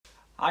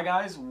Hi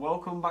guys,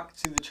 welcome back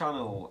to the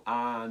channel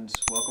and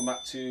welcome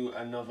back to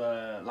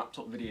another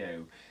laptop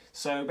video.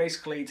 So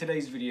basically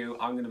today's video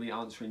I'm going to be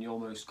answering your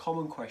most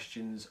common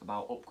questions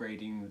about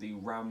upgrading the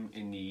RAM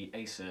in the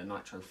Acer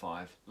Nitro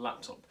 5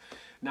 laptop.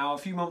 Now a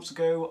few months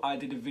ago I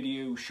did a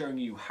video showing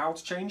you how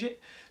to change it,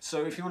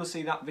 so if you want to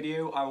see that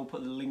video I will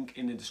put the link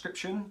in the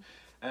description.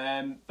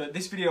 But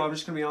this video I'm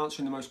just going to be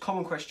answering the most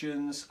common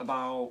questions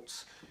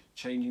about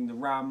changing the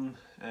RAM.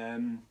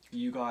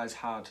 You guys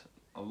had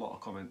a lot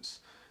of comments.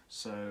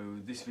 So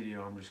this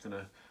video I'm just going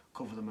to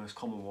cover the most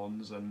common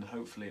ones and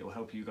hopefully it will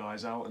help you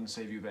guys out and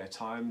save you a bit of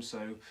time.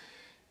 So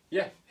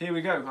yeah, here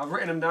we go. I've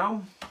written them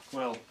down.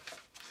 Well,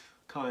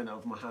 kind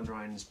of. My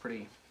handwriting is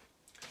pretty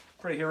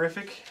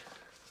horrific.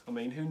 I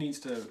mean, who needs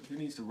to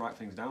write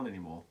things down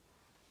anymore?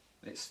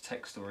 It's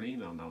text or an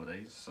email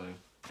nowadays. So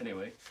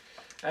anyway,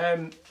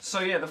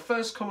 so yeah, the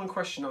first common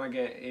question I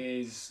get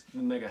is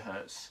the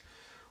megahertz.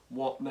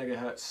 What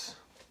megahertz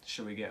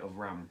should we get of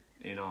RAM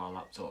in our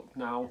laptop?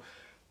 Now,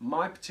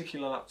 my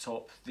particular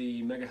laptop,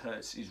 the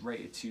megahertz is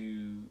rated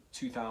to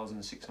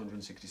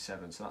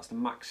 2667, so that's the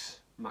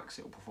max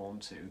it will perform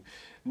to.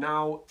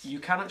 Now, you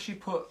can actually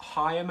put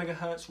higher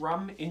megahertz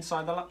RAM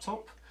inside the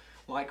laptop.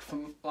 Like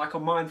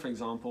on mine, for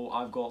example,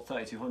 I've got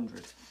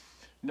 3200.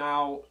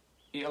 Now,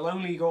 it'll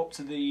only go up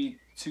to the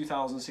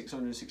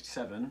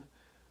 2667,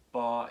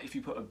 but if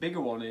you put a bigger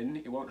one in,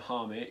 it won't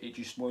harm it, it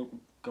just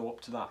won't go up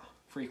to that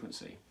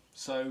frequency.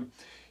 So,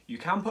 you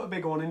can put a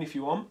bigger one in if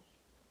you want.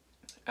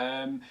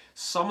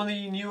 Some of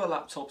the newer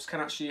laptops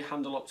can actually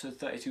handle up to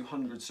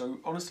 3200, so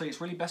honestly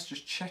it's really best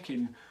just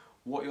checking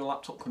what your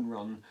laptop can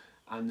run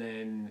and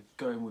then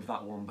going with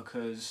that one,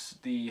 because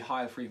the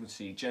higher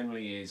frequency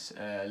generally is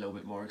a little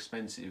bit more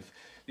expensive.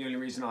 The only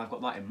reason I've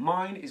got that in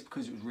mind is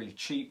because it was really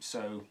cheap,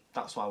 so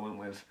that's what I went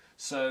with.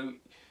 So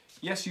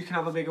yes, you can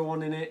have a bigger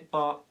one in it,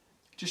 but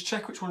just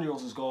check which one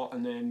yours has got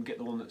and then get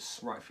the one that's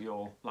right for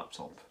your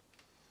laptop.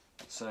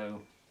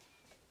 So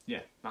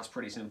yeah, that's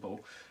pretty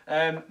simple.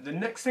 The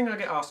next thing I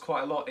get asked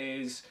quite a lot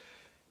is,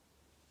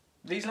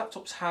 these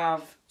laptops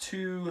have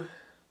 2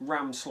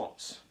 RAM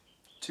slots,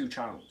 2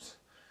 channels,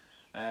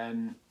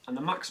 and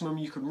the maximum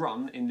you can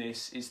run in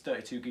this is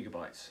 32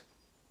 gigabytes.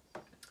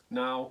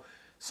 Now,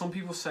 some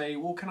people say,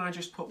 well, can I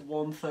just put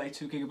one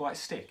 32 gigabyte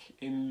stick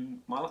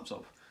in my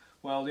laptop?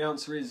 Well, the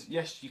answer is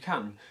yes, you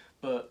can,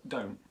 but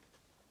don't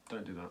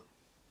do that.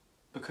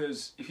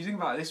 Because if you think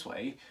about it this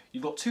way,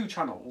 you've got 2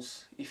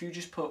 channels. If you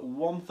just put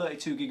one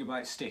 32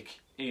 gigabyte stick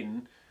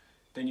in,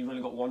 then you've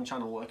only got 1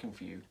 channel working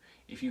for you.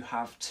 If you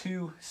have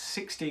 2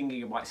 16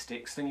 gigabyte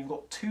sticks, then you've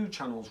got 2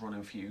 channels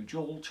running for you.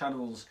 Dual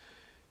channels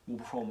will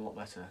perform a lot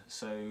better.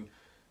 So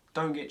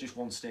don't get just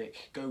 1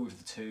 stick, go with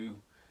the 2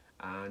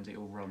 and it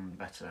will run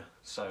better.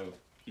 So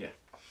yeah.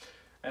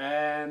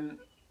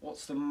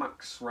 What's the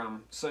max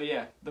RAM? So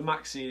yeah, the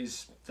max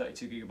is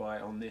 32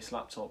 gigabyte on this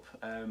laptop.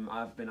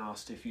 I've been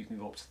asked if you can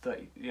go up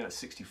to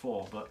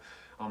 64, but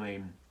I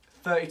mean,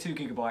 32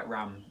 gigabyte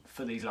RAM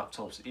for these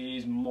laptops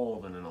is more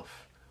than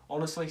enough.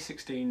 Honestly,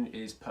 16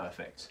 is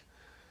perfect.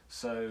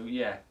 So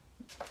yeah,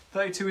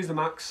 32 is the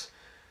max,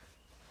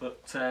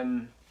 but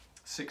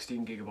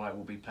 16 gigabyte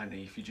will be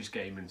plenty if you're just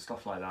gaming and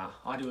stuff like that.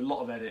 I do a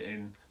lot of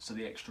editing, so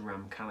the extra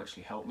RAM can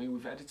actually help me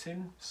with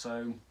editing.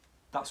 So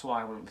that's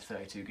why I went with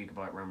 32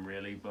 gigabyte RAM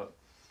really, but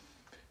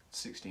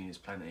 16 is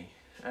plenty.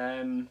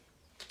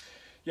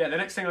 Yeah, the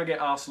next thing I get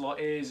asked a lot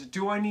is,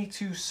 do I need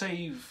to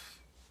save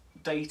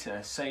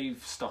data,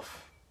 save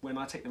stuff? When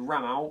I take the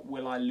RAM out,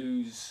 will I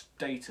lose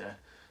data?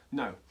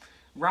 No.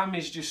 RAM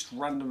is just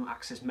random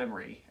access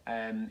memory,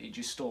 and it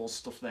just stores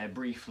stuff there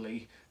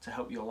briefly to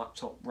help your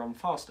laptop run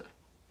faster.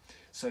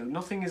 So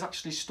nothing is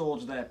actually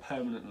stored there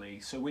permanently,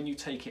 so when you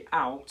take it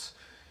out,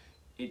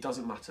 it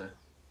doesn't matter.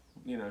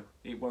 You know,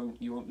 you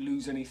won't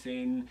lose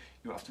anything,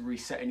 you won't have to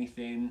reset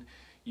anything,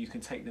 you can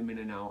take them in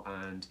and out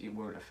and it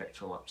won't affect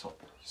your laptop,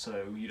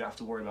 so you don't have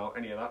to worry about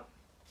any of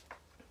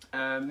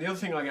that. The other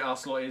thing I get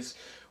asked a lot is,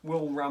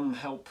 will RAM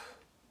help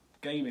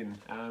gaming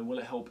and will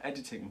it help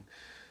editing?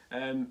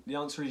 The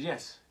answer is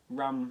yes,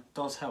 RAM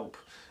does help.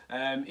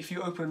 If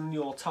you open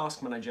your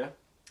task manager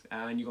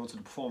and you go into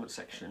the performance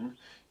section,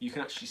 you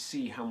can actually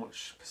see how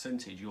much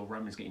percentage your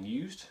RAM is getting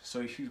used. So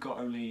if you've got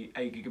only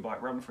 8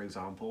 gigabyte RAM, for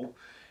example,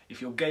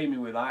 if you're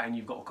gaming with that and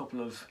you've got a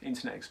couple of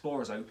Internet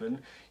Explorers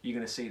open, you're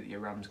going to see that your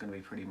RAM is going to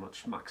be pretty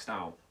much maxed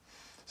out.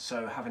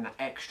 So having that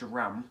extra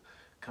RAM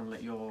can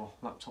let your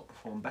laptop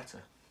perform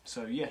better.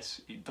 So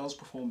yes, it does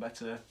perform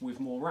better with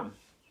more RAM.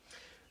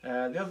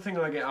 The other thing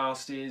I get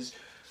asked is,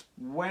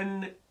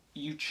 when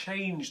you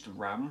change the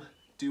RAM,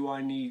 do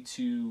I need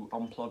to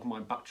unplug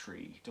my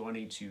battery? Do I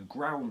need to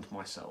ground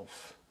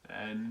myself?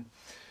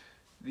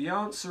 The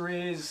answer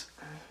is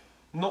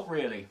not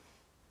really.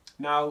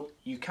 Now,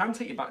 you can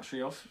take your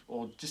battery off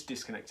or just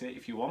disconnect it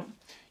if you want.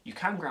 You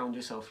can ground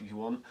yourself if you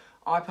want.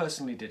 I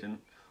personally didn't.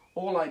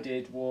 All I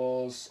did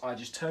was I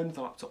just turned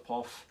the laptop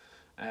off.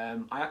 I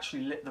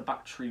actually let the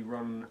battery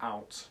run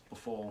out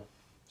before,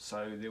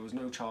 so there was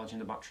no charge in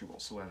the battery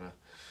whatsoever.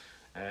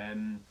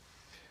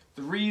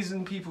 The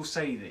reason people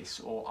say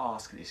this or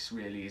ask this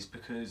really is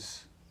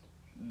because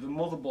the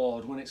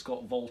motherboard, when it's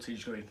got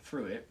voltage going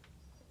through it,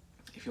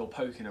 if you're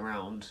poking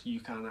around, you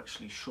can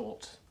actually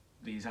short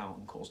these out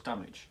and cause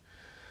damage.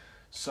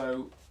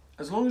 So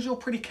as long as you're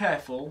pretty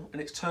careful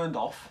and it's turned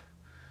off,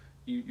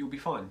 you'll be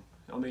fine.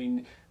 I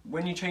mean,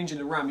 when you're changing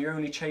the RAM, you're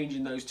only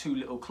changing those two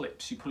little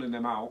clips, you're pulling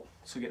them out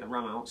to get the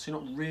RAM out, so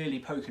you're not really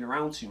poking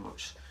around too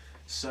much.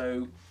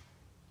 So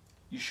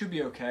you should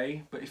be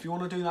okay, but if you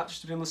want to do that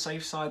just to be on the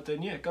safe side,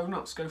 then yeah, go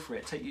nuts, go for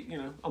it. Take, you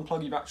know,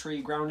 unplug your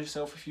battery, ground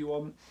yourself if you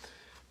want,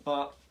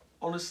 but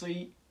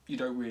honestly, you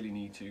don't really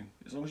need to,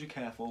 as long as you're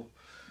careful,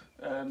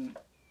 and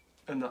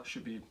that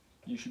should be,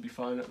 you should be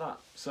fine at that.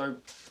 So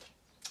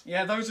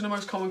yeah, those are the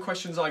most common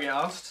questions I get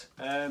asked.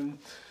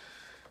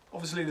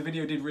 Obviously the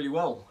video did really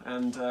well,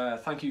 and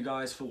thank you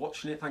guys for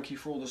watching it. Thank you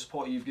for all the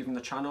support you've given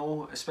the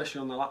channel, especially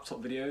on the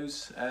laptop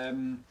videos.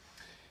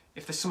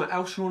 If there's something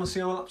else you want to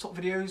see on laptop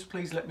videos,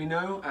 please let me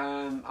know,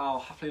 and I'll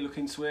happily look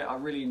into it. I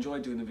really enjoy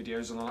doing the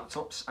videos on the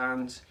laptops,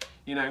 and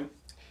you know,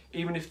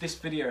 even if this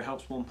video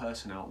helps one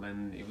person out,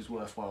 then it was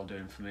worthwhile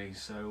doing for me.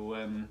 So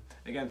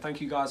again,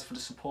 thank you guys for the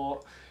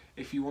support.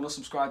 If you want to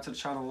subscribe to the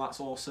channel, that's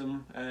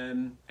awesome.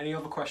 Any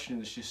other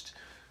questions, just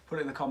put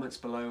it in the comments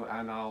below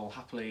and I'll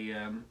happily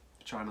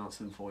try and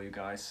answer them for you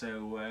guys.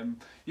 So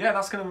yeah,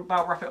 that's going to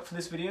about wrap it up for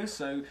this video.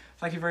 So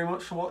thank you very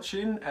much for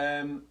watching.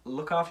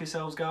 Look after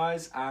yourselves,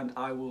 guys, and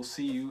I will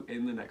see you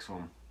in the next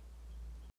one.